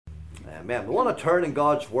Amen. We want to turn in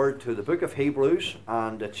God's Word to the book of Hebrews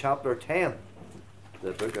and chapter 10.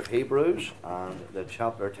 The book of Hebrews and the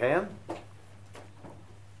chapter 10.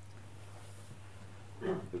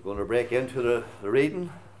 We're going to break into the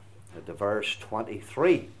reading at the verse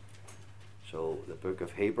 23. So the book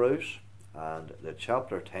of Hebrews and the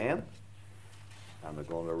chapter 10. And we're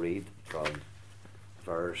going to read from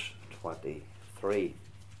verse 23.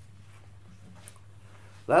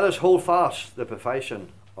 Let us hold fast the profession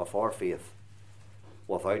of our faith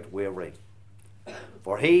without wavering.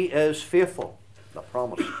 For he is faithful, the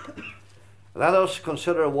promise. Let us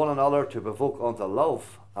consider one another to provoke unto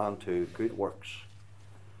love and to good works,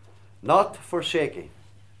 not forsaking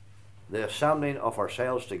the assembling of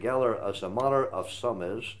ourselves together as the manner of some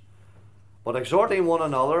is, but exhorting one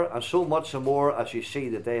another, and so much the more as you see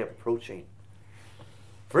the day approaching.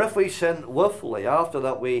 For if we sin wilfully after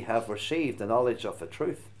that we have received the knowledge of the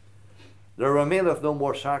truth, there remaineth no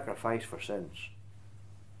more sacrifice for sins,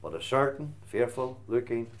 but a certain fearful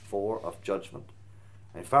looking for of judgment,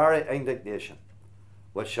 and fiery indignation,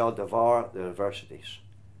 which shall devour the adversities.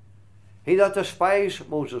 He that despised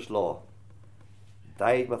Moses' law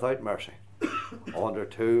died without mercy under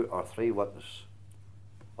 2 or 3 witnesses.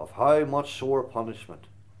 Of how much sore punishment,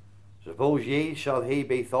 suppose ye, shall he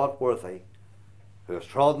be thought worthy, who has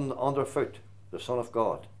trodden under foot the Son of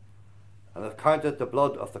God, and hath counted the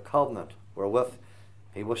blood of the covenant wherewith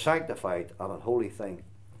he was sanctified an unholy thing,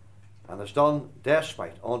 and has done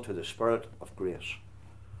despite unto the Spirit of grace.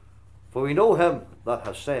 For we know him that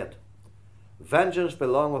has said, Vengeance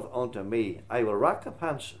belongeth unto me, I will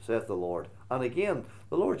recompense, saith the Lord. And again,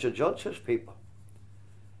 the Lord shall judge his people.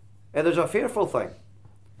 It is a fearful thing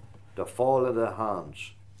to fall into the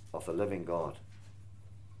hands of the living God.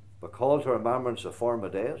 But call to remembrance the former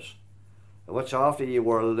days, in which after ye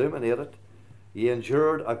were illuminated, ye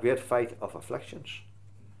endured a great fight of afflictions.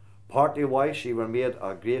 Partly wise ye were made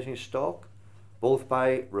a grazing stock, both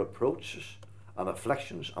by reproaches and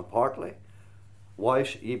afflictions, and partly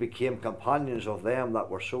wise ye became companions of them that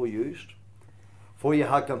were so used. For ye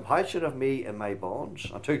had compassion of me in my bonds,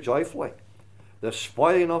 and took joyfully the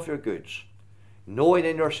spoiling of your goods, knowing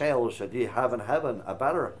in yourselves that ye have in heaven a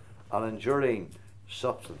better and enduring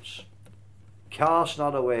substance. Cast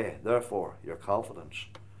not away, therefore, your confidence,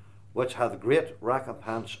 which hath great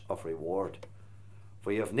recompense of reward.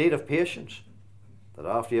 For ye have need of patience, that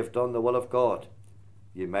after ye have done the will of God,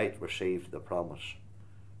 ye might receive the promise.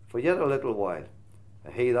 For yet a little while,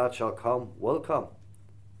 and he that shall come will come,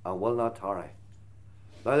 and will not tarry.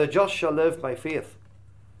 Now the just shall live by faith.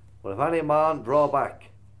 But if any man draw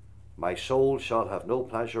back, my soul shall have no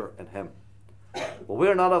pleasure in him. But we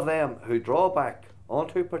are not of them who draw back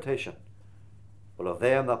unto perdition, but of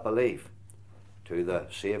them that believe to the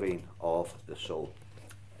saving of the soul.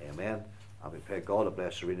 Amen. And we pray God to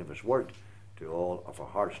bless the reading of his word to all of our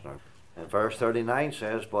hearts now. And verse 39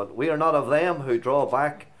 says, But we are not of them who draw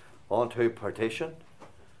back unto perdition,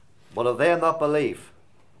 but of them that believe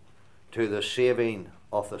to the saving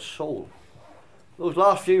of the soul. Those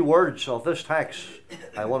last few words of this text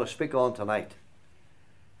I want to speak on tonight.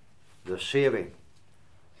 The saving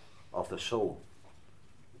of the soul.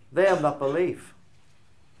 Them that believe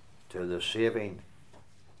to the saving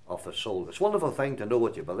of the soul. It's a wonderful thing to know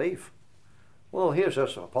what you believe. Well, here's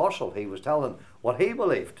this apostle. He was telling what he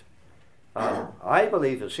believed. I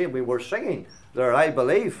believe the same. We were singing there, I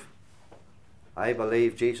believe. I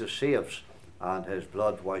believe Jesus saves, and his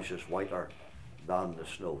blood washes whiter than the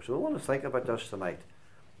snow. So we want to think about this tonight.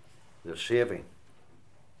 The saving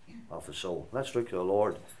of the soul. Let's look to the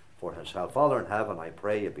Lord for his help. Father in heaven, I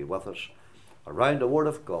pray you be with us around the word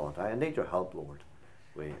of God. I need your help, Lord.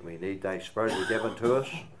 We need thy Spirit to be given to us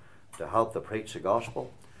to help to preach the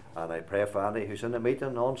gospel. And I pray for any who's in the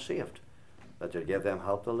meeting unsaved, that you'll give them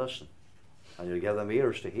help to listen, and you'll give them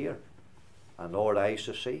ears to hear, and Lord, eyes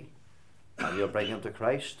to see, and you'll bring them to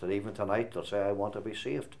Christ. And even tonight they'll say, I want to be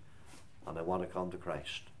saved, and I want to come to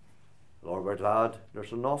Christ. Lord, we're glad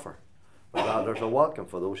there's an offer. We're glad there's a welcome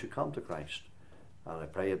for those who come to Christ. And I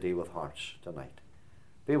pray you deal with hearts tonight.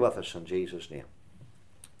 Be with us in Jesus' name.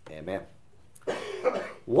 Amen.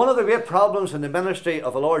 One of the great problems in the ministry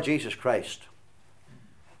of the Lord Jesus Christ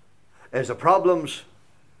is the problems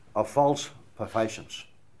of false professions.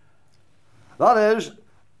 That is,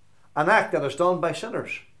 an act that is done by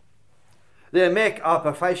sinners. They make a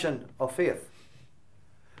profession of faith.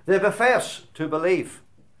 They profess to believe.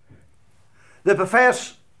 They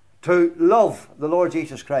profess to love the Lord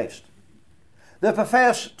Jesus Christ. They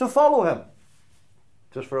profess to follow him,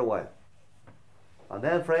 just for a while. And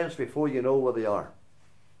then, friends, before you know where they are,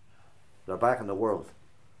 they're back in the world.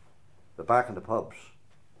 They're back in the pubs.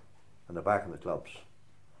 And they're back in the clubs.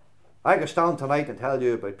 I could stand tonight and tell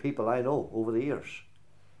you about people I know over the years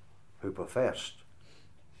who professed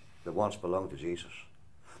they once belonged to Jesus.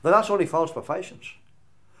 Now that's only false professions.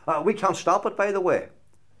 We can't stop it, by the way.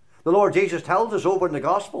 The Lord Jesus tells us over in the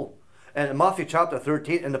Gospel, in Matthew chapter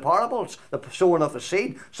 13, in the parables, the sowing of the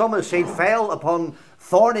seed. Some of the seed fell upon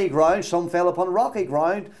thorny ground, some fell upon rocky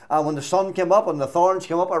ground, and when the sun came up and the thorns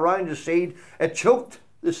came up around the seed, it choked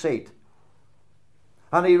the seed.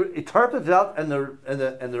 And he interpreted that in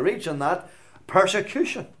the region that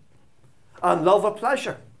persecution and love of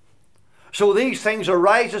pleasure. So these things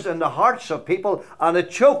arises in the hearts of people, and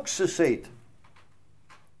it chokes the seed.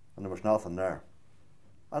 And there was nothing there.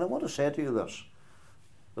 And I want to say to you this.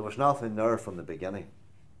 There was nothing there from the beginning.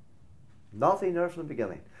 Nothing there from the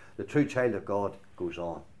beginning. The true child of God goes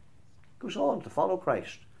on. Goes on to follow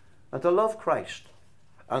Christ and to love Christ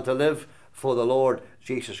and to live for the Lord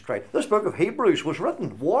Jesus Christ. This book of Hebrews was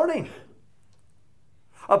written warning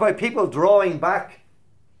about people drawing back.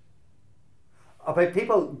 About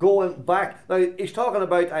people going back. Now he's talking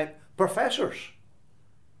about professors.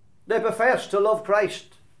 They professed to love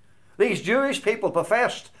Christ. These Jewish people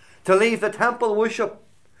professed to leave the temple worship,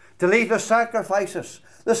 to leave the sacrifices.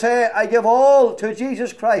 They say, I give all to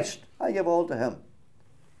Jesus Christ. I give all to him.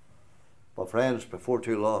 But friends, before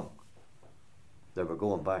too long, they were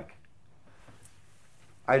going back.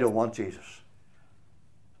 I don't want Jesus.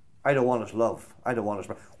 I don't want his love. I don't want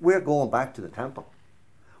his... We're going back to the temple.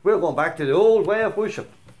 We're going back to the old way of worship,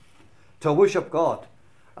 to worship God.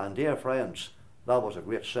 And dear friends, that was a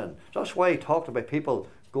great sin. So that's why he talked about people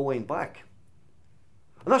going back.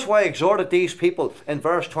 And that's why I exhorted these people in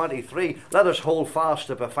verse 23, let us hold fast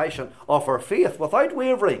the profession of our faith without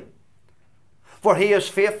wavering. For he is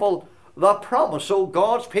faithful that promise. So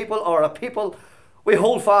God's people are a people we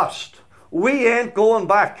hold fast. We ain't going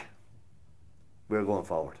back. We're going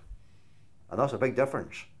forward. And that's a big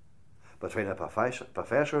difference between a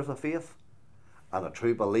professor of the faith and a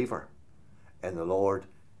true believer in the Lord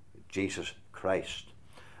Jesus Christ.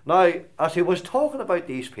 Now, as he was talking about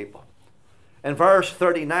these people, in verse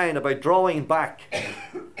 39 about drawing back,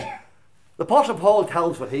 the Apostle Paul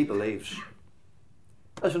tells what he believes.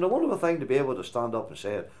 Listen, a wonderful thing to be able to stand up and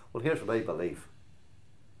say, well, here's what I believe.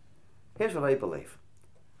 Here's what I believe.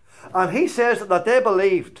 And he says that they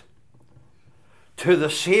believed to the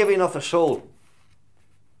saving of the soul.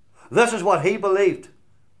 This is what he believed.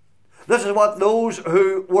 This is what those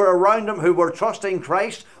who were around him, who were trusting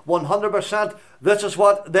Christ 100%, this is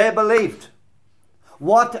what they believed.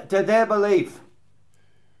 What did they believe?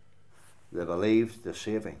 They believed the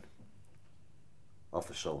saving of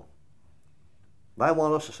the soul. And I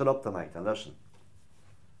want us to sit up tonight and listen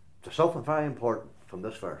to something very important from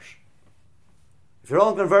this verse. If you're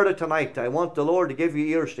unconverted tonight, I want the Lord to give you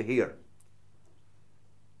ears to hear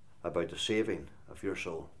about the saving of your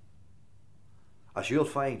soul. As you'll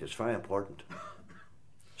find, it's very important.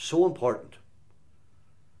 So important.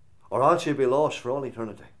 Or else you'll be lost for all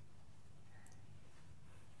eternity.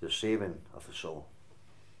 The saving of the soul.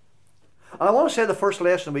 And I want to say the first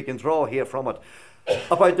lesson we can draw here from it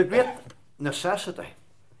about the great necessity.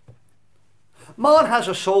 Man has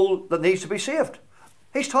a soul that needs to be saved.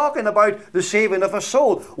 He's talking about the saving of a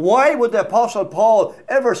soul. Why would the Apostle Paul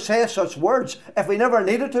ever say such words if he never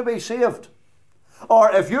needed to be saved?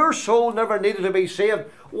 Or if your soul never needed to be saved,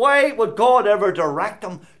 why would God ever direct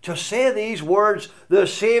him to say these words, the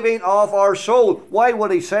saving of our soul? Why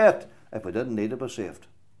would he say it if we didn't need to be saved?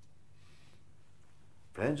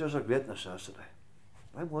 Friends, there's a great necessity.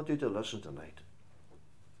 I want you to listen tonight.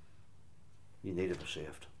 You need to be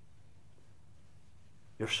saved.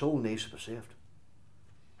 Your soul needs to be saved.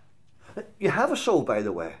 You have a soul, by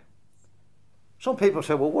the way. Some people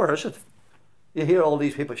say, well, where is it? You hear all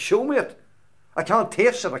these people, show me it. I can't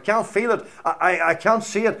taste it, I can't feel it, I can't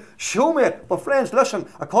see it. Show me it. But friends, listen,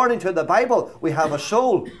 according to the Bible, we have a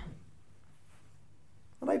soul.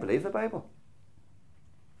 And I believe the Bible.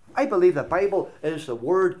 I believe the Bible is the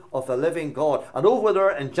word of the living God. And over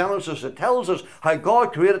there in Genesis it tells us how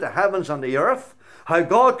God created the heavens and the earth, how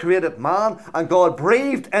God created man, and God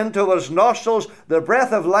breathed into his nostrils the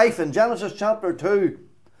breath of life in Genesis chapter 2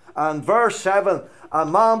 and verse 7,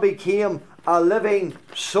 and man became a living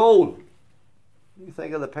soul. You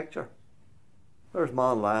think of the picture. There's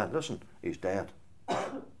man lying. Listen, he's dead.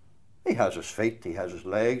 He has his feet, he has his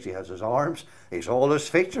legs, he has his arms, he's all his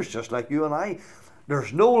features just like you and I.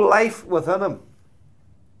 There's no life within him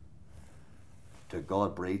till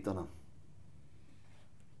God breathed in him.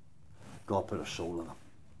 God put a soul in him.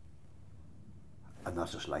 And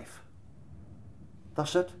that's his life.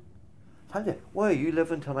 That's it. Tell you, why are you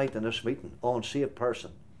living tonight in this meeting, unsaved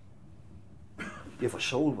person? You have a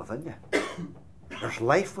soul within you. There's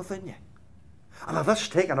life within you. And if that's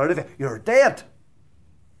taken out of you, you're dead.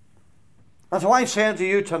 That's why I'm saying to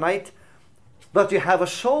you tonight that you have a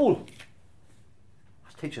soul.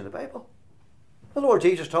 That's teaching the Bible. The Lord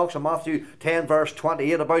Jesus talks in Matthew 10 verse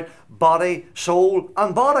 28 about body, soul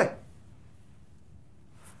and body.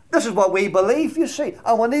 This is what we believe, you see.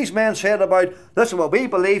 And when these men said about, this is what we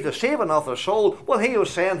believe, the saving of the soul, well, he was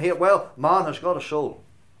saying here, well, man has got a soul.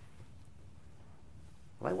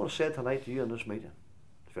 And I want to say tonight to you in this meeting,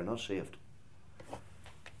 if you're not saved,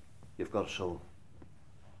 you've got a soul.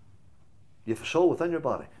 You have a soul within your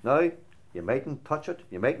body. Now, you mightn't touch it,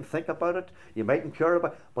 you mightn't think about it, you mightn't care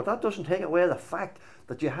about it, but that doesn't take away the fact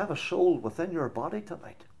that you have a soul within your body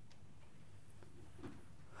tonight.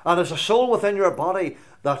 And there's a soul within your body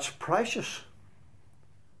that's precious.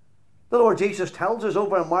 The Lord Jesus tells us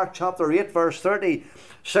over in Mark chapter 8 verse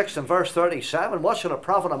 36 and verse 37, what should it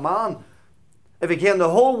profit a man if he gain the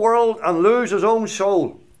whole world and lose his own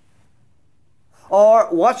soul? Or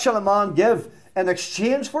what shall a man give in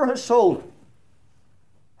exchange for his soul?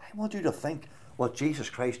 I want you to think what Jesus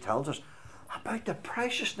Christ tells us about the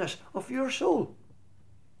preciousness of your soul.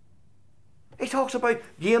 He talks about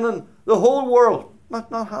gaining the whole world,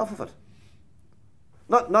 not half of it.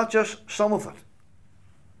 Not just some of it.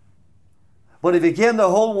 But if you gain the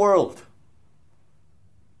whole world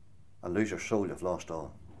and lose your soul, you've lost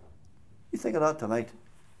all. You think of that tonight.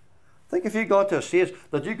 Think if you got to a stage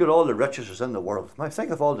that you got all the riches in the world. Now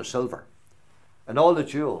think of all the silver and all the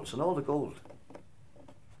jewels and all the gold.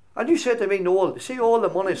 And you said to me, Noel, see all the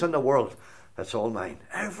money's in the world. That's all mine.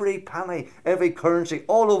 Every penny, every currency,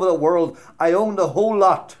 all over the world. I own the whole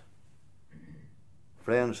lot.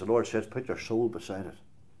 Friends, the Lord says, put your soul beside it.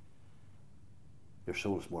 Your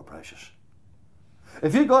soul is more precious.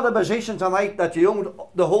 If you got a position tonight that you owned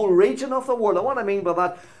the whole region of the world, and what I mean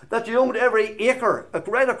by that you owned every acre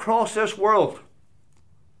right across this world,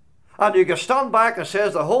 and you can stand back and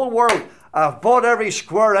says, the whole world, I've bought every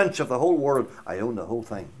square inch of the whole world, I own the whole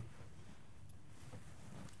thing.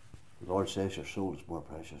 The Lord says your soul is more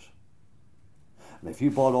precious. And if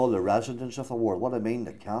you bought all the residents of the world, what I mean,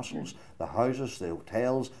 the castles, the houses, the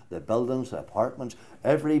hotels, the buildings, the apartments,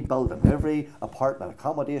 every building, every apartment,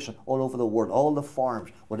 accommodation all over the world, all the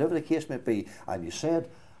farms, whatever the case may be, and you said,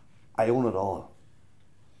 I own it all.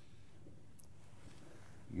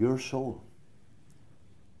 Your soul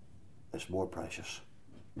is more precious.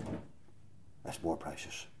 It's more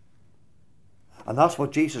precious. And that's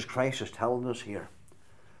what Jesus Christ is telling us here.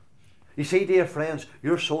 You see, dear friends,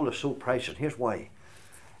 your soul is so precious. Here's why.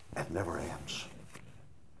 It never ends.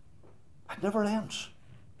 It never ends.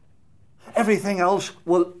 Everything else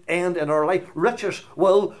will end in our life. Riches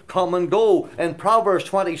will come and go. In Proverbs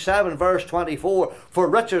 27 verse 24, for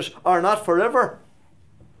riches are not forever.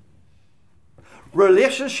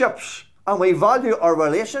 Relationships, and we value our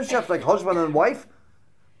relationships like husband and wife.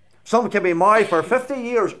 Some can be married for 50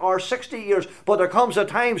 years or 60 years, but there comes a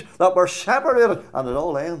time that we're separated and it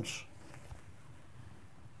all ends.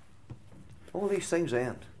 All these things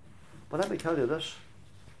end. But let me tell you this.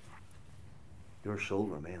 Your soul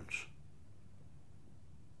remains.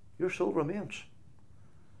 Your soul remains.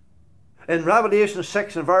 In Revelation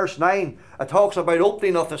 6 and verse 9, it talks about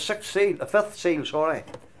opening of the fifth seal.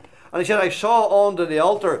 And he said, I saw under the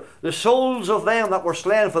altar the souls of them that were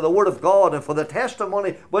slain for the word of God and for the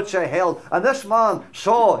testimony which they held. And this man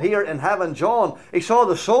saw here in heaven, John, he saw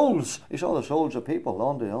the souls. He saw the souls of people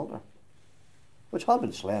on the altar, which had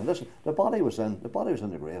been slain. Listen, the body was in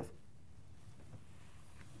the grave.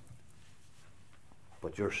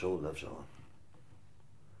 But your soul lives on.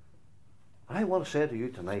 And I want to say to you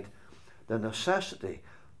tonight, the necessity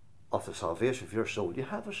of the salvation of your soul. You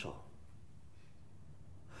have a soul.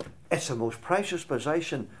 It's the most precious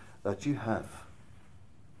possession that you have.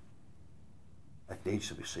 It needs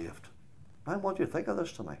to be saved. I want you to think of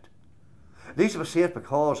this tonight. It needs to be saved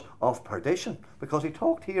because of perdition. Because he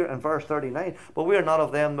talked here in verse 39, but we are not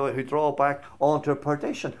of them who draw back onto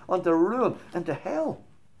perdition, onto ruin, into hell.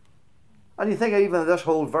 And you think even this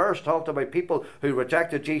whole verse talked about people who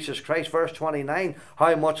rejected Jesus Christ. Verse 29,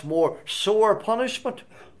 how much more sore punishment.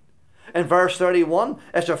 In verse 31,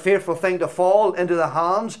 it's a fearful thing to fall into the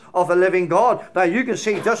hands of the living God. Now you can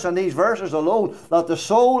see just in these verses alone that the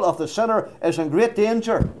soul of the sinner is in great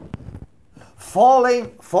danger.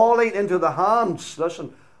 Falling into the hands,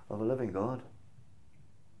 listen, of a living God.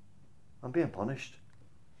 And being punished.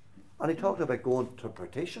 And he talked about going to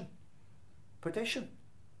perdition. Perdition.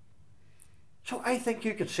 So I think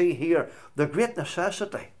you can see here the great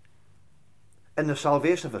necessity in the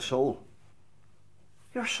salvation of a soul.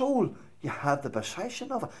 Your soul, you have the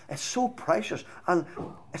possession of it. It's so precious and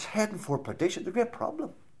it's heading for perdition. It's a great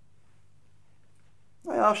problem.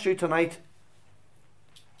 I asked you tonight,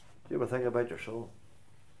 do you ever think about your soul?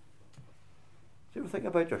 Do you ever think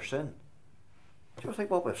about your sin? Do you ever think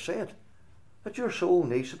what we've said? That your soul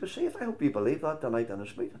needs to be saved. I hope you believe that tonight in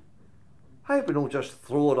this meeting. I hope you don't just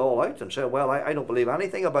throw it all out and say, well, I don't believe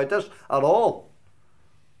anything about this at all.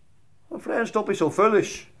 Well, friends, don't be so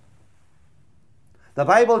foolish. The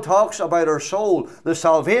Bible talks about our soul, the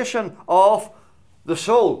salvation of the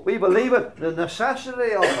soul. We believe it, the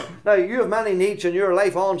necessity of it. Now, you have many needs in your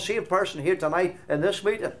life, unsaved person here tonight in this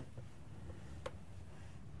meeting.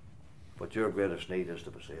 But your greatest need is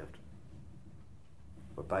to be saved.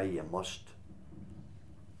 Whereby you must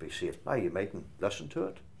be saved. Now, you mightn't listen to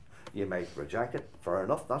it. You might reject it. Fair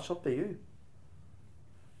enough, that's up to you.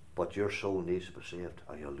 But your soul needs to be saved,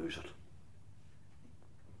 or you'll lose it.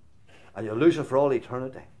 And you'll lose it for all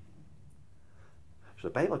eternity. So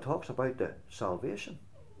the Bible talks about the salvation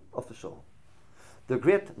of the soul. The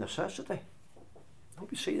great necessity. I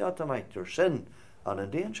hope you see that tonight. Your sin and in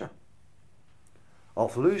danger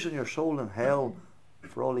of losing your soul in hell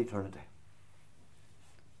for all eternity.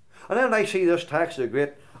 And then I see this text,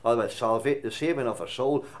 the saving of a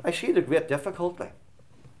soul, I see the great difficulty.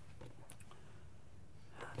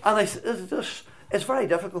 And it's a very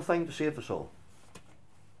difficult thing to save the soul.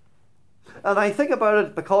 And I think about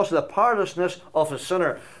it because of the powerlessness of a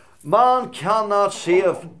sinner. Man cannot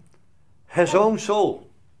save his own soul.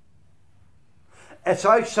 It's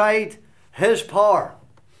outside his power.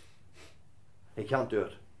 He can't do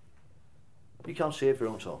it. You can't save your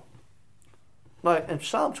own soul. Now, in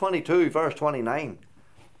Psalm 22, verse 29,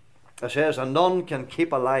 it says, and none can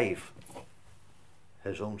keep alive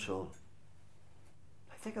his own soul.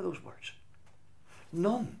 I think of those words.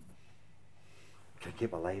 None can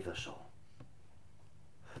keep alive his soul.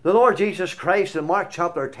 The Lord Jesus Christ in Mark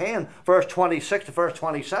chapter 10, verse 26 to verse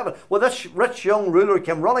 27, well, this rich young ruler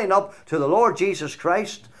came running up to the Lord Jesus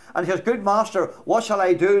Christ and he says, good master, what shall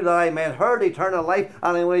I do that I may inherit eternal life?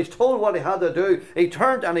 And when he's told what he had to do, he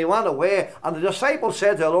turned and he went away. And the disciples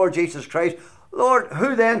said to the Lord Jesus Christ, Lord,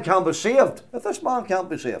 who then can be saved if this man can't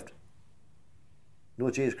be saved? You know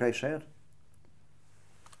what Jesus Christ said?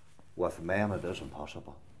 With men it is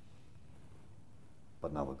impossible,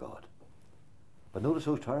 but not with God. But notice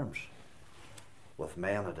those terms. With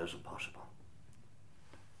men it is impossible.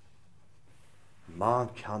 Man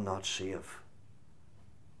cannot save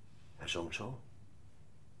his own soul.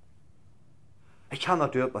 He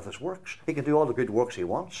cannot do it with his works. He can do all the good works he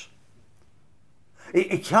wants.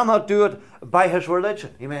 He cannot do it by his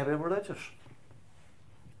religion. He may be religious.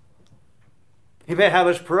 He may have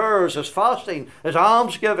his prayers, his fasting, his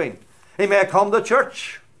almsgiving. He may come to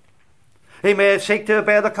church. He may seek to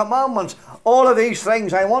obey the commandments. All of these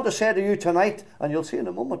things I want to say to you tonight, and you'll see in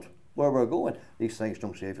a moment where we're going, these things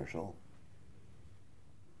don't save your soul.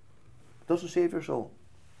 It doesn't save your soul.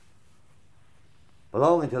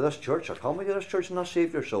 Belonging to this church or coming to this church and not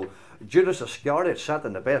save your soul. Judas Iscariot sat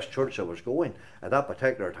in the best church that was going at that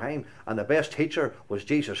particular time, and the best teacher was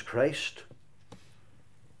Jesus Christ.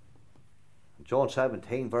 John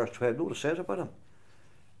 17 verse 12, notice what it says about him.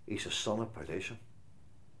 He's a son of perdition.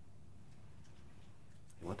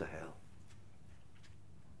 He went to hell.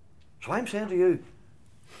 So I'm saying to you,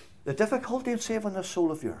 the difficulty in saving this soul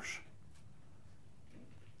of yours,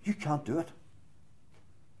 you can't do it.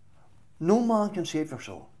 No man can save your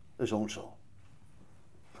soul, his own soul.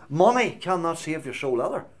 Money cannot save your soul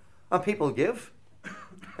either. And people give.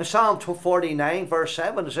 In Psalm 49 verse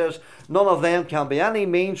 7 it says, none of them can by any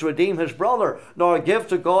means redeem his brother, nor give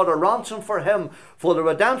to God a ransom for him, for the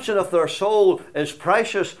redemption of their soul is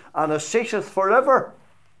precious and it ceaseth forever.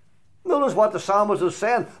 Notice what the psalmist is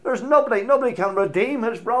saying. There's nobody can redeem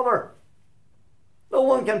his brother. No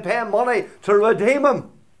one can pay money to redeem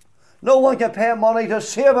him. No one can pay money to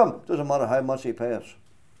save him. Doesn't matter how much he pays.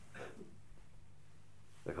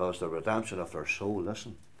 Because the redemption of their soul,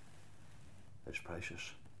 listen, is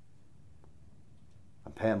precious.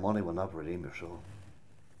 And paying money will not redeem your soul.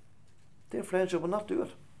 Dear friends, it will not do it.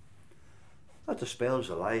 That dispels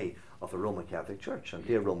the lie of the Roman Catholic Church. And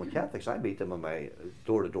dear Roman Catholics, I meet them in my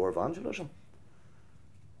door-to-door evangelism.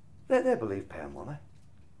 They believe paying money.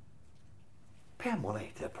 Paying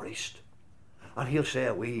money to a priest. And he'll say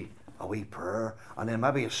a wee prayer, and then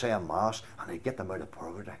maybe he'll say a mass, and he'll get them out of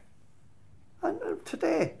purgatory. And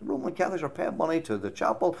today, Roman Catholics are paying money to the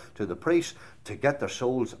chapel, to the priest, to get their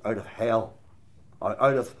souls out of hell, or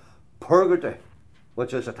out of purgatory,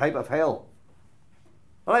 which is a type of hell.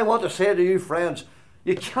 And I want to say to you, friends,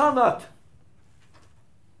 you cannot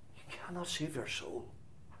save your soul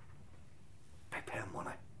by paying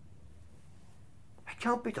money. It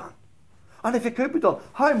can't be done. And if it could be done,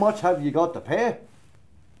 how much have you got to pay?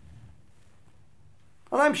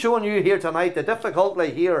 And I'm showing you here tonight the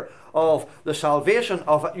difficulty here of the salvation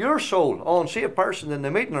of your soul, unsaved person in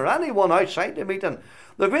the meeting or anyone outside the meeting.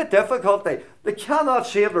 The great difficulty, they cannot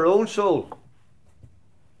save their own soul.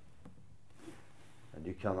 And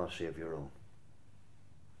you cannot save your own.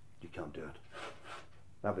 You can't do it.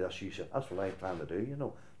 Maybe that's you said, that's what I'm trying to do, you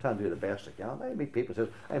know. Trying to do the best I can. I meet people who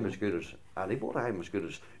say, I'm as good as anybody, I'm as good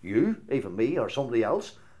as you, even me or somebody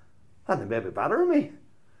else. And they may be better than me.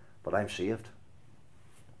 But I'm saved.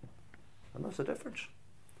 And that's the difference.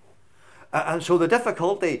 And so the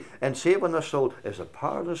difficulty in saving the soul is the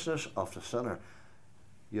powerlessness of the sinner.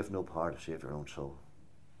 You have no power to save your own soul.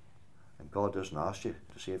 And God doesn't ask you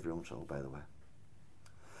to save your own soul, by the way.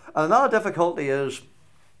 And another difficulty is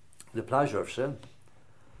the pleasure of sin.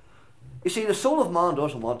 You see, the soul of man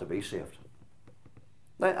doesn't want to be saved.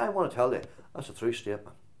 Now, I want to tell you, that's a true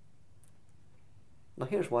statement. Now,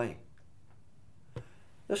 here's why.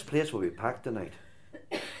 This place will be packed tonight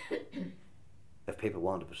if people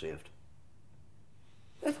want to be saved.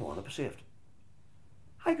 They don't want to be saved.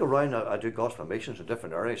 I go around, I do gospel missions in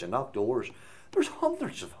different areas and knock doors. There's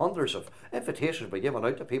hundreds of invitations being given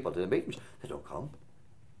out to people to the meetings. They don't come.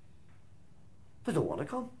 They don't want to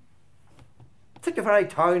come. Take the very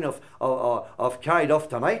town of Carryduff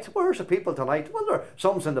tonight. Where's the people tonight? Well,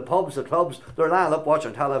 some's in the pubs, the clubs, they're lying up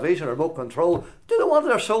watching television, remote control. Do they want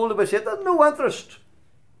their soul to be saved? They have no interest.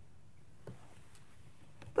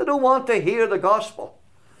 They don't want to hear the gospel.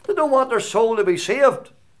 They don't want their soul to be saved.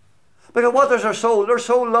 Because what is their soul? Their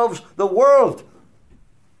soul loves the world.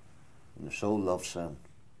 And their soul loves sin.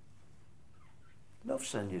 Loves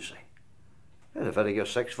sin, you see. In Leviticus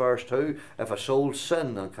 6 verse 2, if a soul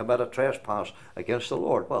sin and commit a trespass against the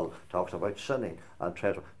Lord, well, it talks about sinning and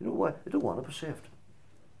trespass. You know what? They don't want to be saved.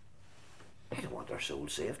 They don't want their soul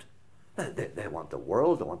saved. They want the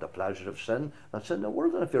world, they want the pleasures of sin that's in the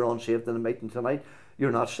world. And if you're unsaved in the meeting tonight,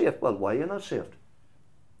 you're not saved. Well, why are you not saved?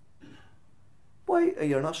 Why are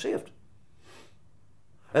you not saved?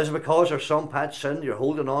 Is it because there's some pet sin you're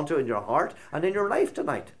holding on to in your heart and in your life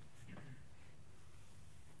tonight?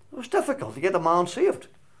 It was difficult to get a man saved.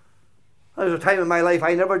 There was a time in my life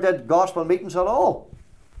I never did gospel meetings at all.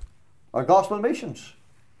 Or gospel missions.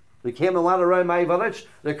 They came and went around my village.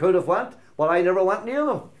 They could have went, but I never went near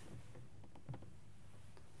them.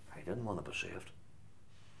 I didn't want to be saved.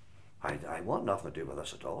 I want nothing to do with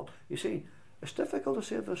this at all. You see, it's difficult to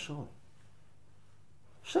save the soul.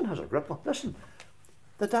 Sin has a grip on. Listen,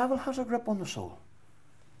 the devil has a grip on the soul.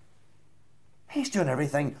 He's doing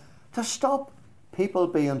everything to stop people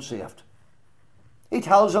being saved. He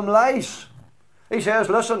tells them lies. He says,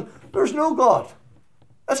 listen, there's no God.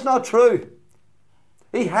 It's not true.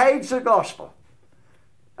 He hides the gospel.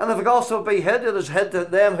 And if the gospel be hid, it is hid to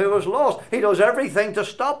them who is lost. He does everything to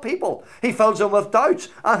stop people. He fills them with doubts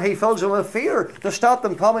and he fills them with fear to stop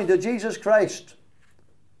them coming to Jesus Christ.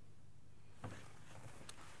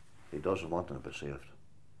 He doesn't want them to be saved.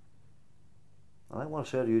 And I want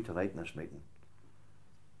to say to you tonight in this meeting,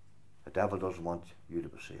 the devil doesn't want you to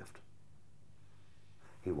be saved.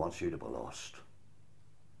 He wants you to be lost.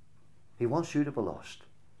 He wants you to be lost.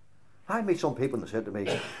 I meet some people and they said to me,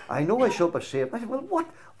 I know I should be saved. I said, well,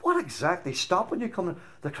 what exactly stopping you coming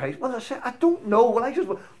to Christ? Well, I said, I don't know. Well, I said,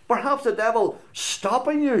 well, perhaps the devil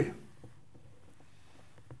stopping you.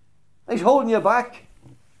 He's holding you back.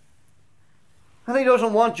 And he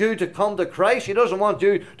doesn't want you to come to Christ. He doesn't want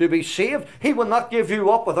you to be saved. He will not give you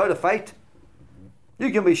up without a fight. You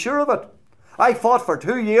can be sure of it. I fought for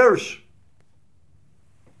 2 years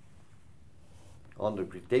under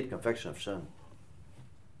deep conviction of sin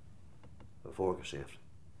before I got saved.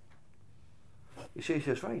 You see,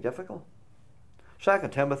 it's very difficult. 2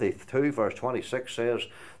 Timothy 2 verse 26 says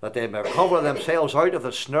that they may recover themselves out of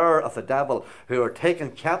the snare of the devil who are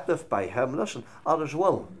taken captive by him, listen, at his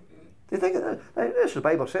will. Do you think this the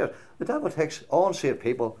Bible says? The devil takes unsaved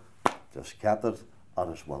people just captive at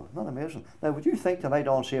his will. Isn't that amazing? Now, would you think tonight,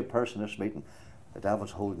 unsaved person in this meeting, the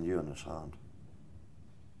devil's holding you in his hand?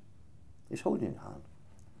 He's holding you in hand.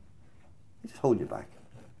 He's holding you back.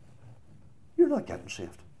 You're not getting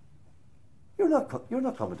saved. You're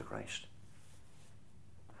not coming to Christ.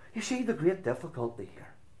 You see the great difficulty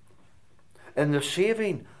here in the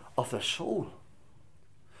saving of the soul.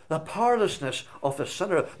 The powerlessness of the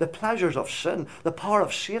sinner, the pleasures of sin, the power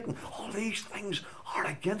of Satan, all these things are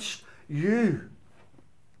against you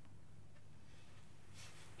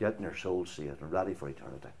getting your soul saved and ready for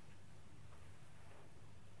eternity.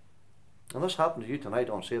 And this happened to you tonight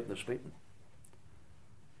on Saving this meeting.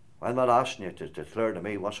 I'm not asking you to declare to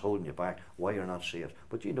me what's holding you back, why you're not saved.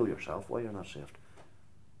 But you know yourself why you're not saved.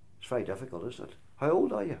 It's very difficult, isn't it? How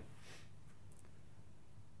old are you?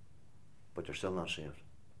 But you're still not saved.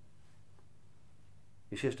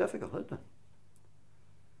 You see, it's difficult, isn't it?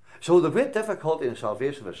 So the great difficulty in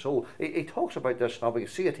salvation of a soul, he talks about this now. We can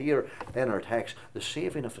see it here in our text, the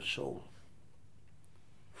saving of the soul.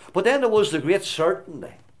 But then there was the great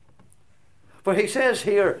certainty. For he says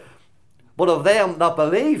here, but of them that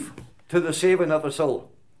believe to the saving of the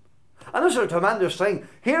soul. And this is a tremendous thing.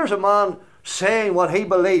 Here's a man saying what he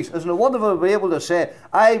believes. Isn't it wonderful to be able to say,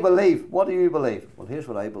 I believe. What do you believe? Well, here's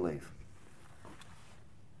what I believe.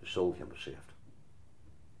 The soul can be saved.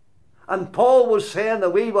 And Paul was saying that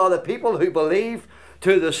we are the people who believe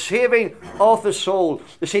to the saving of the soul.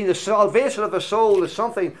 You see, the salvation of the soul is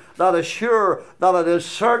something that is sure, that it is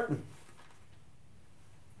certain.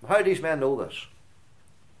 How do these men know this?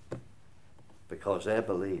 Because they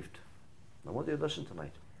believed. Now, I want you to listen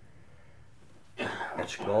tonight.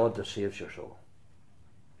 It's God that saves your soul.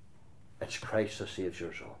 It's Christ that saves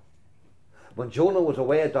your soul. When Jonah was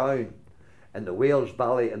away down in the Wales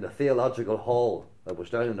Valley, in the theological hall that was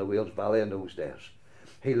down in the Wales Valley in those days,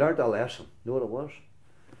 he learnt a lesson. You know what it was?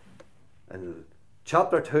 In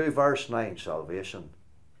chapter 2, verse 9, salvation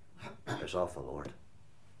is of the Lord.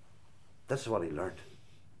 This is what he learnt.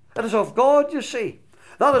 It is of God, you see.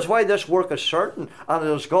 That is why this work is certain, and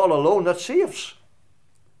it is God alone that saves.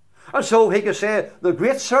 And so he could say the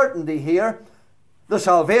great certainty here, the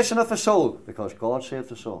salvation of the soul, because God saved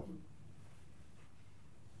the soul.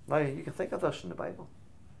 Now, you can think of this in the Bible.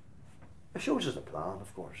 It shows us the plan,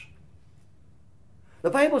 of course. The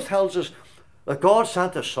Bible tells us that God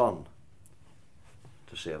sent His Son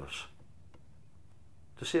to save us,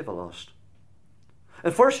 to save the lost.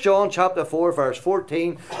 In 1 John chapter 4, verse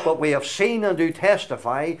 14, but we have seen and do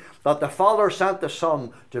testify that the Father sent the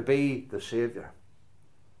Son to be the Saviour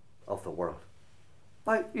of the world.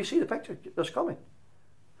 Now, you see the picture that's coming.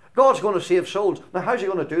 God's going to save souls. Now, how's He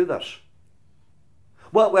going to do this?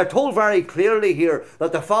 Well, we're told very clearly here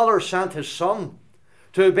that the Father sent His Son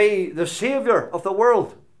to be the Saviour of the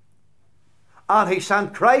world. And He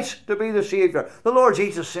sent Christ to be the Saviour. The Lord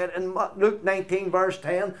Jesus said in Luke 19 verse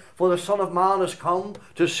 10, for the Son of Man has come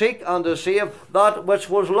to seek and to save that which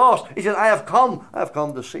was lost. He said, I have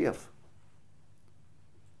come to save.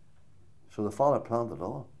 So the Father planned it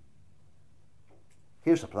all.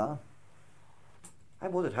 Here's the plan. I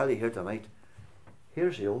want to tell you here tonight,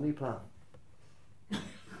 here's the only plan.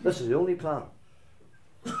 This is the only plan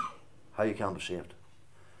how you can be saved.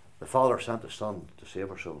 The Father sent the Son to save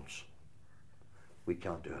our souls. We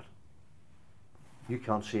can't do it. You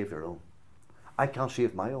can't save your own. I can't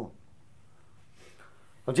save my own.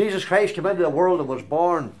 When Jesus Christ came into the world and was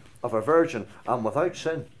born of a virgin and without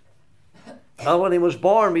sin, and when He was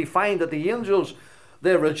born, we find that the angels,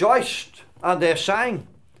 they rejoiced and they sang.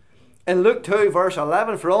 In Luke 2 verse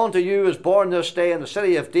 11, for unto you is born this day in the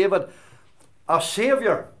city of David a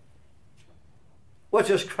Saviour, which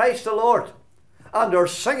is Christ the Lord. And they're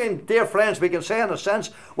singing, dear friends, we can say in a sense,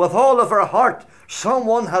 with all of our heart,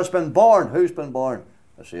 someone has been born. Who's been born?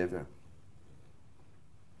 A Saviour.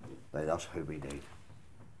 Now that's who we need.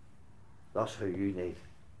 That's who you need.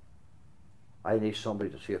 I need somebody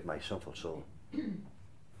to save my sinful soul. The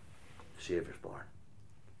Saviour's born.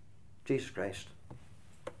 Jesus Christ.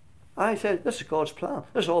 I said, this is God's plan.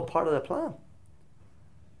 This is all part of the plan.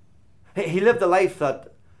 He lived a life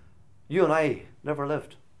that you and I never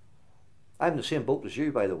lived. I'm in the same boat as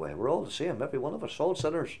you, by the way. We're all the same, every one of us, all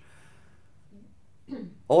sinners.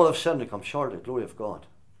 All have sinned and come short of the glory of God.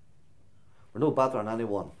 We're no better than any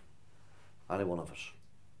one of us.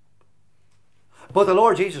 But the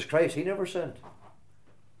Lord Jesus Christ, He never sinned.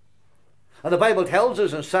 And the Bible tells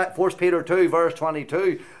us in 1 Peter 2 verse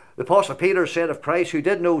 22, the Apostle Peter said of Christ, who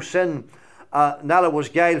did no sin, neither was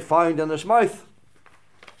guile found in His mouth.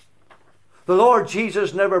 The Lord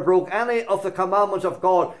Jesus never broke any of the commandments of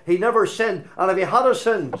God. He never sinned. And if He had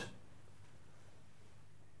sinned,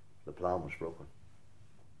 the plan was broken.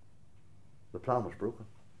 The plan was broken.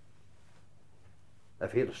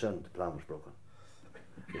 If He had sinned, the plan was broken.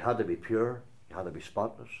 He had to be pure. He had to be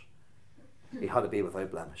spotless. He had to be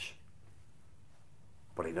without blemish.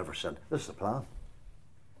 But He never sinned. This is the plan.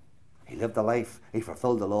 He lived a life. He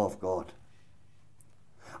fulfilled the law of God.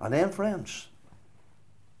 And then, friends,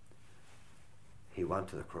 He went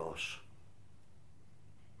to the cross.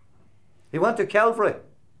 He went to Calvary.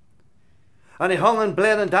 And He hung and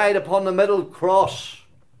bled and died upon the middle cross.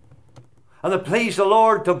 And it pleased the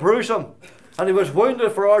Lord to bruise Him. And He was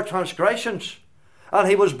wounded for our transgressions. And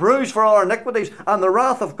He was bruised for our iniquities. And the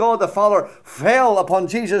wrath of God the Father fell upon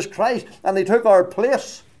Jesus Christ. And He took our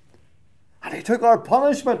place. And He took our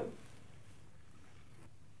punishment.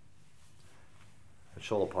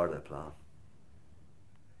 It's all part of the plan.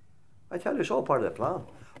 I tell you, it's all part of the plan.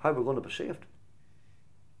 How we're going to be saved.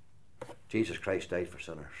 Jesus Christ died for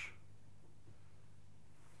sinners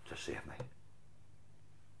to save me.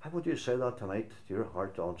 I want you to say that tonight to your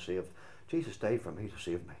heart, unsaved. Jesus died for me to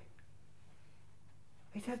save me.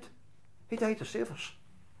 He did. He died to save us.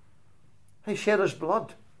 He shed his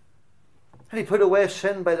blood. And he put away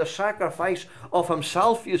sin by the sacrifice of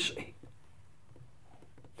himself, you see.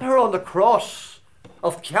 There on the cross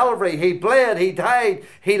of Calvary, he bled, he died,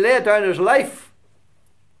 he laid down his life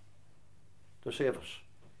to save us.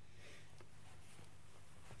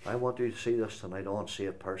 I want you to see this tonight,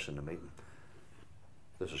 unsaved person in the meeting.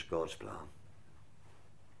 This is God's plan.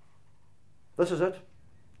 This is it.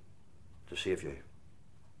 To save you.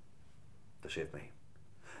 To save me.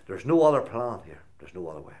 There's no other plan here. There's no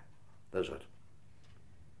other way. This is it.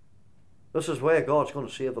 This is where God's going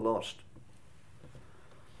to save the lost.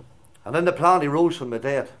 And in the plan, he rose from the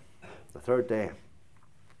dead, the third day.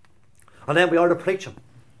 And then we are to preach him.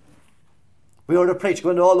 We are to preach,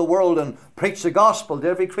 go into all the world and preach the gospel to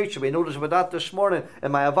every creature. We noticed about that this morning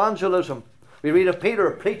in my evangelism. We read of Peter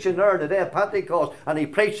preaching there on the day of Pentecost, and he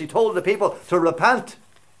preached, he told the people to repent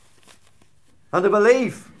and to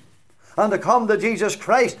believe and to come to Jesus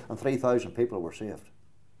Christ. And 3,000 people were saved.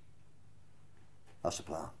 That's the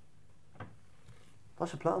plan.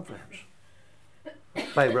 That's the plan,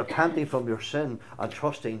 friends. By repenting from your sin and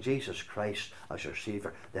trusting Jesus Christ as your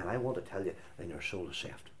Saviour, then I want to tell you, then your soul is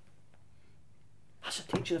saved. That's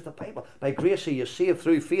the teaching of the Bible. By grace are you saved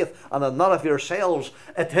through faith, and not of yourselves.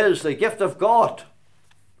 It is the gift of God.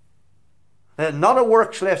 And not of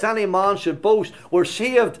works, lest any man should boast. We're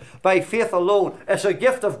saved by faith alone. It's a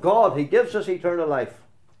gift of God. He gives us eternal life.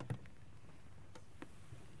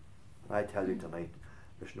 I tell you tonight,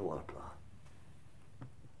 there's no other plan.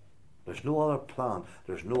 There's no other plan.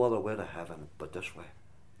 There's no other way to heaven but this way.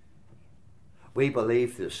 We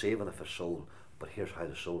believe the saving of a soul, but here's how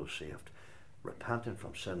the soul is saved. Repenting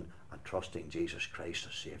from sin and trusting Jesus Christ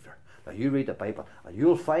as Saviour. Now you read the Bible and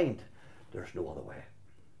you'll find there's no other way.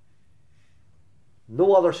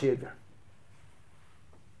 No other Saviour.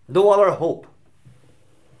 No other hope.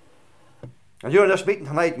 And you're in this meeting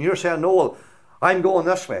tonight and you're saying, Noel, I'm going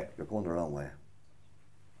this way. You're going the wrong way.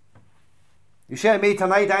 You say to me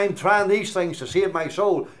tonight, I'm trying these things to save my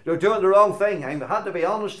soul. You're doing the wrong thing. I had to be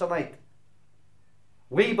honest tonight.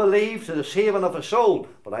 We believe to the saving of a soul.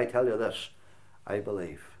 But I tell you this, I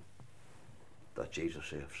believe that Jesus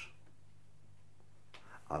saves.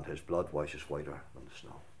 And his blood washes whiter than the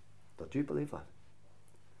snow. Do you believe that?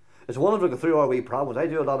 It's wonderful to go through our wee province. I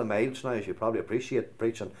do a lot of miles now, as you probably appreciate,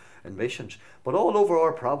 preaching in missions. But all over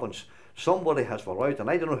our province, somebody has gone out, and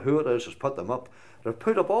I don't know who it is, has put them up. They've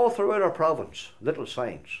put up all throughout our province little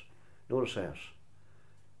signs. Notice this: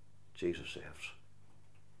 Jesus saves.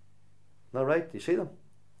 Now, right? Do you see them?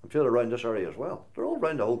 I'm sure they're around this area as well. They're all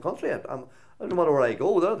around the whole country. No matter where I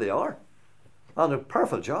go, there they are. And a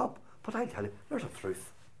perfect job. But I tell you, there's a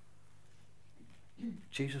truth.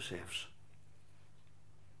 Jesus saves.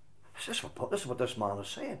 This is what this man is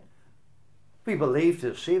saying. We believe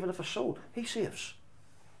the saving of a soul. He saves.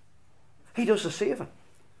 He does the saving.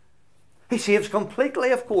 He saves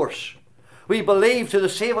completely, of course. We believe to the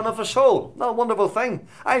saving of a soul. Not a wonderful thing.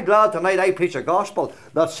 I'm glad tonight I preach a gospel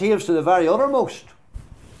that saves to the very uttermost.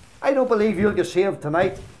 I don't believe you'll get saved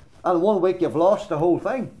tonight and 1 week you've lost the whole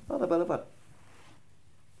thing. Not a bit of it.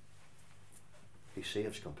 He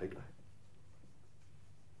saves completely.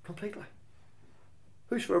 Completely.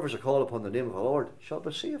 Whosoever is called upon the name of the Lord shall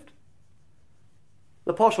be saved.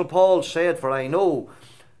 The Apostle Paul said, for I know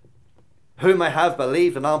whom I have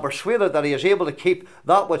believed, and I am persuaded that he is able to keep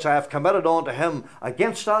that which I have committed unto him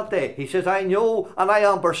against that day. He says, I know and I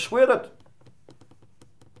am persuaded.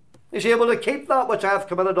 He's able to keep that which I have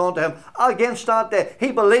committed unto him against that day.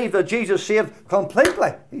 He believed that Jesus saved completely.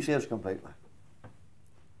 He saves completely.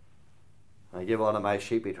 I give unto my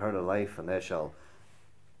sheep eternal life, and they shall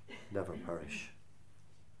never perish.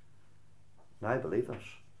 And I believe this.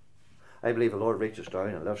 I believe the Lord reaches down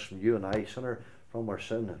and lifts from you and I, sinner, from our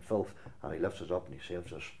sin and filth, and he lifts us up and he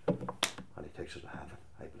saves us, and he takes us to heaven.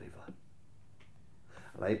 I believe that.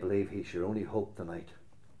 And I believe he's your only hope tonight.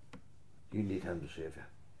 You need him to save you.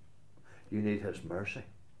 You need his mercy.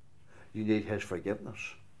 You need his forgiveness.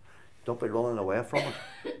 Don't be running away from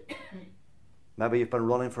it. Maybe you've been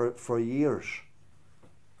running for years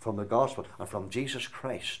from the gospel and from Jesus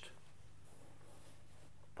Christ.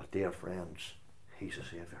 But dear friends, he's a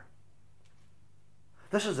Saviour.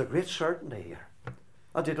 This is the great certainty here.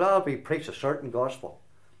 And to glad we preach a certain gospel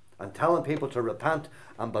and telling people to repent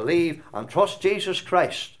and believe and trust Jesus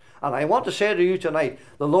Christ. And I want to say to you tonight,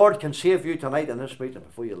 the Lord can save you tonight in this meeting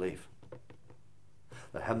before you leave.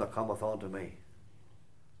 That him that cometh unto me,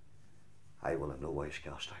 I will in no wise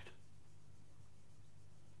cast out.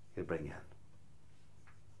 He'll bring you in.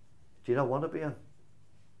 Do you not want to be in?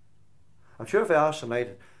 I'm sure if I asked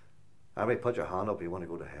tonight, everybody put your hand up, you want to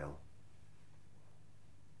go to hell.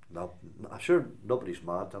 No, I'm sure nobody's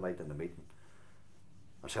mad tonight in the meeting.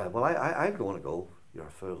 I said, well, I'm going to go. You're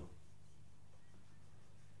a fool.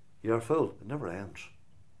 You're a fool. It never ends.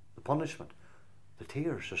 The punishment, the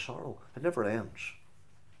tears, the sorrow, it never ends.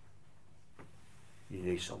 You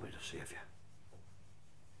need somebody to save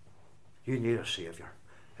you. You need a Saviour.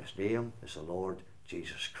 His name is the Lord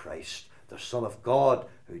Jesus Christ, the Son of God,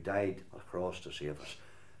 who died on the cross to save us.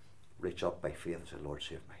 Reach up by faith and say, Lord,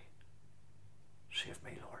 save me. Save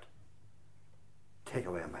me, Lord. Take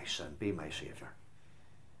away my sin. Be my Saviour.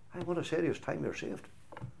 I want to say to you, it's time you're saved.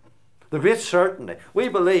 The great certainty. We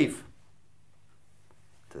believe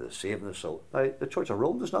to the saving the soul. Now, the Church of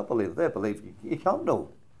Rome does not believe. They believe you can't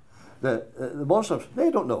know. The Muslims,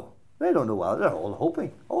 they don't know. They don't know why. They're all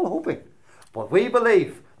hoping. All hoping. But we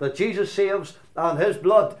believe that Jesus saves and his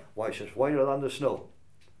blood washes whiter than the snow.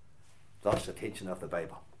 That's the teaching of the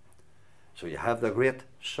Bible. So you have the great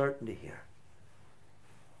certainty here.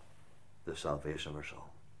 The salvation of our soul.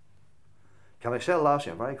 Can I say the last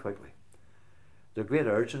thing very quickly? The great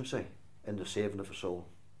urgency in the saving of a soul.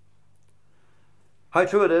 How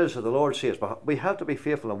true it is that the Lord saves, but we have to be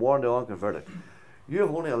faithful and warn the unconverted. You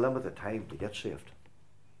have only a limited time to get saved.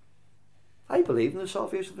 I believe in the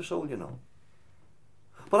salvation of the soul, you know.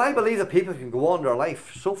 But I believe that people can go on their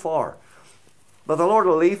life so far that the Lord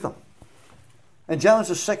will leave them. In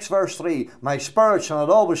Genesis 6 verse 3, my spirit shall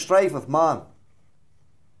not always strive with man.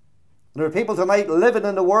 There are people tonight living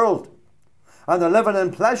in the world, and they're living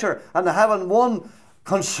in pleasure, and they're having one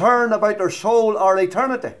concern about their soul or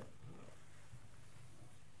eternity.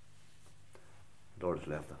 The Lord has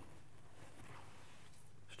left them.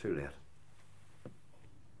 It's too late.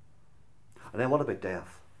 And then what about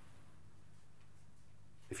death?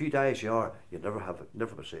 If you die as you are, you'll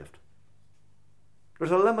never be saved.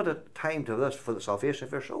 There's a limited time to this for the salvation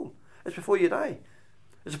of your soul. It's before you die.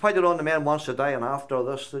 It's appointed on the man wants to die, and after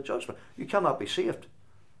this the judgment. You cannot be saved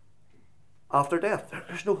after death.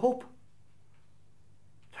 There's no hope.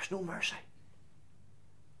 There's no mercy.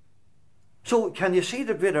 So can you see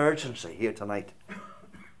the great urgency here tonight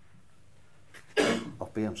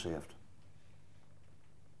of being saved?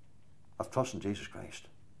 Of trusting Jesus Christ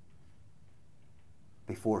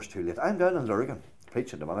before it's too late. I'm down in Lurgan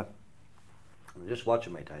preaching at the minute. I'm just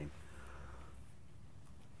watching my time.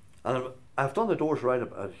 And I've done the doors around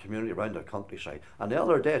a community around the countryside. And the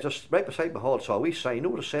other day, just right beside my hall, saw a wee sign. You know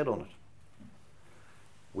what it said on it?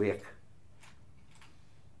 Wake.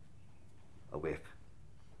 Awake.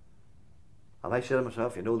 And I said to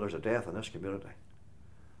myself, you know, there's a death in this community.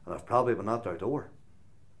 And I've probably been at their door.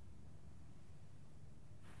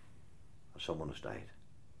 And someone has died.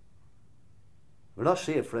 We're not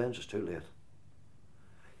saved, friends, it's too late.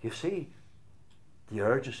 You see the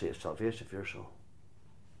urgency of salvation of your soul.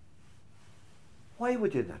 Why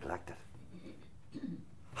would you neglect it?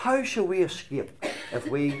 How shall we escape if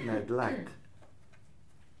we neglect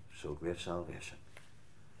so great salvation?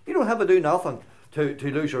 You don't have to do nothing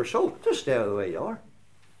to lose your soul. Just stay the way you are.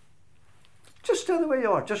 Just stay the way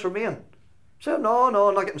you are. Just remain. Say, no,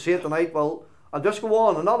 I'm not getting saved tonight. Well, I'll just go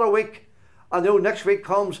on another week. And then next week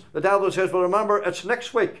comes, the devil says, well, remember, it's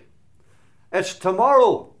next week. It's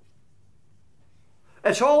tomorrow.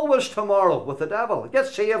 It's always tomorrow with the devil. Get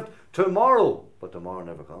saved tomorrow. But tomorrow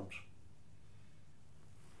never comes.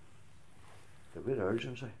 The great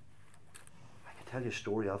urgency. I can tell you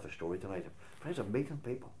story after story tonight. Friends, I'm meeting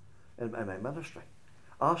people in my ministry.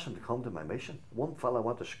 I asked them to come to my mission. One fellow I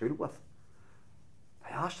went to school with. I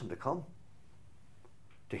asked him to come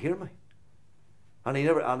to hear me. And he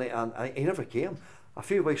never came. A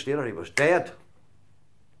few weeks later he was dead.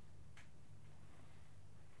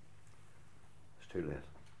 It's too late.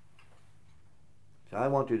 See, I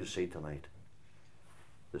want you to see tonight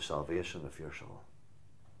the salvation of your soul.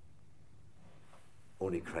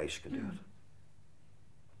 Only Christ can do it.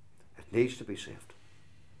 It needs to be saved.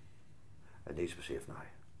 It needs to be saved now.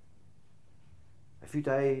 If you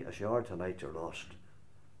die as you are tonight, you're lost.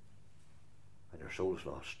 And your soul is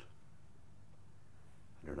lost.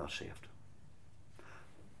 And you're not saved.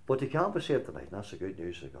 But you can be saved tonight, and that's the good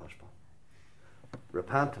news of the gospel.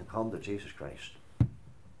 Repent and come to Jesus Christ.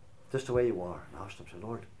 Just the way you are, and ask him, say,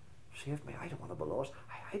 Lord, save me. I don't want to be lost.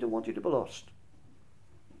 I don't want you to be lost.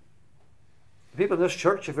 The people in this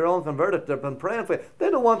church, if you're unconverted, they've been praying for you. They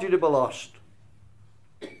don't want you to be lost.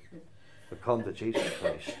 But come to Jesus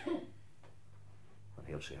Christ, and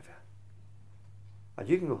he'll save you. And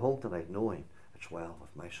you can go home tonight knowing it's well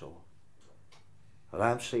with my soul. That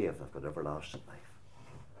I'm saved, I've got everlasting life.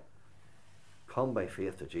 come by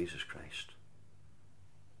faith to Jesus Christ,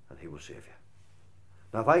 and he will save you.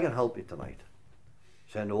 Now, if I can help you tonight,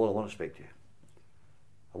 say, Noel, I want to speak to you.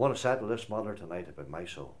 I want to settle this matter tonight about my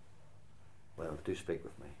soul. Well, do speak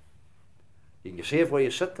with me. You can get saved where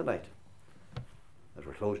you sit tonight. As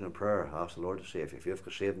we're closing in prayer, ask the Lord to save you. If you've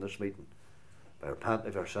got saved in this meeting, by repenting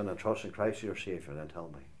of your sin and trusting Christ as your Saviour, then tell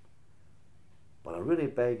me. But I really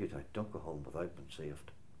beg you tonight, don't go home without being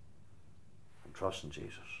saved. And trust in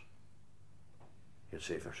Jesus. He'll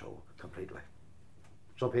save your soul completely.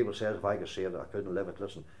 Some people say, if I get saved, I couldn't live it.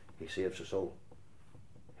 Listen, he saves the soul.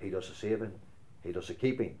 He does the saving. He does the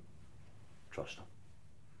keeping. Trust him.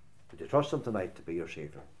 Would you trust him tonight to be your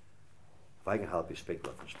Saviour? If I can help you, speak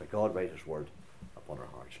with us. May God write his word upon our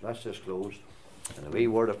hearts. Let's just close in a wee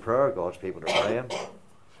word of prayer. God's people are praying.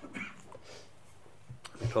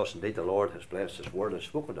 We trust indeed the Lord has blessed his word and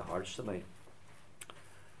spoken to hearts tonight.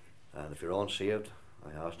 And if you're unsaved,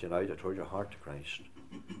 I ask you now to turn your heart to Christ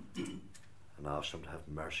and ask him to have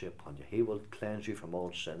mercy upon you. He will cleanse you from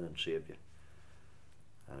all sin and save you.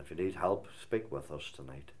 And if you need help, speak with us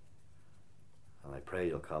tonight. And I pray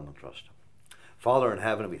you'll come and trust him. Father in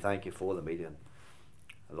heaven, we thank you for the meeting.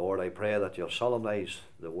 Lord, I pray that you'll solemnize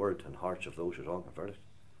the word in hearts of those who are unconverted.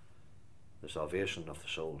 The salvation of the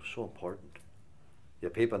soul is so important.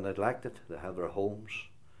 Your people neglect it. They have their homes,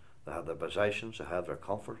 they have their possessions, they have their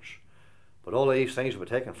comforts. But all of these things will be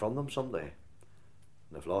taken from them someday. And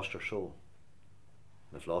they've lost their soul.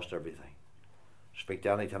 And they've lost everything. Speak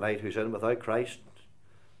to any tonight who's in without Christ.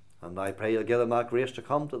 And I pray you'll give them that grace to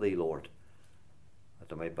come to thee, Lord, that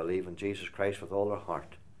they might believe in Jesus Christ with all their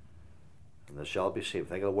heart, and they shall be saved.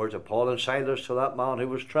 Think of the words of Paul and Silas to that man who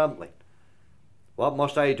was trembling. What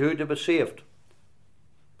must I do to be saved?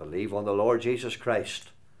 Believe on the Lord Jesus Christ,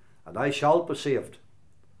 and I shall be saved.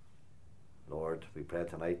 Lord, we pray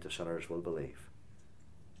tonight the sinners will believe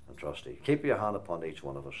and trust thee. Keep your hand upon each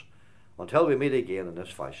one of us until we meet again in this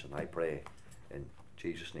fashion. I pray in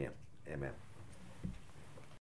Jesus' name. Amen.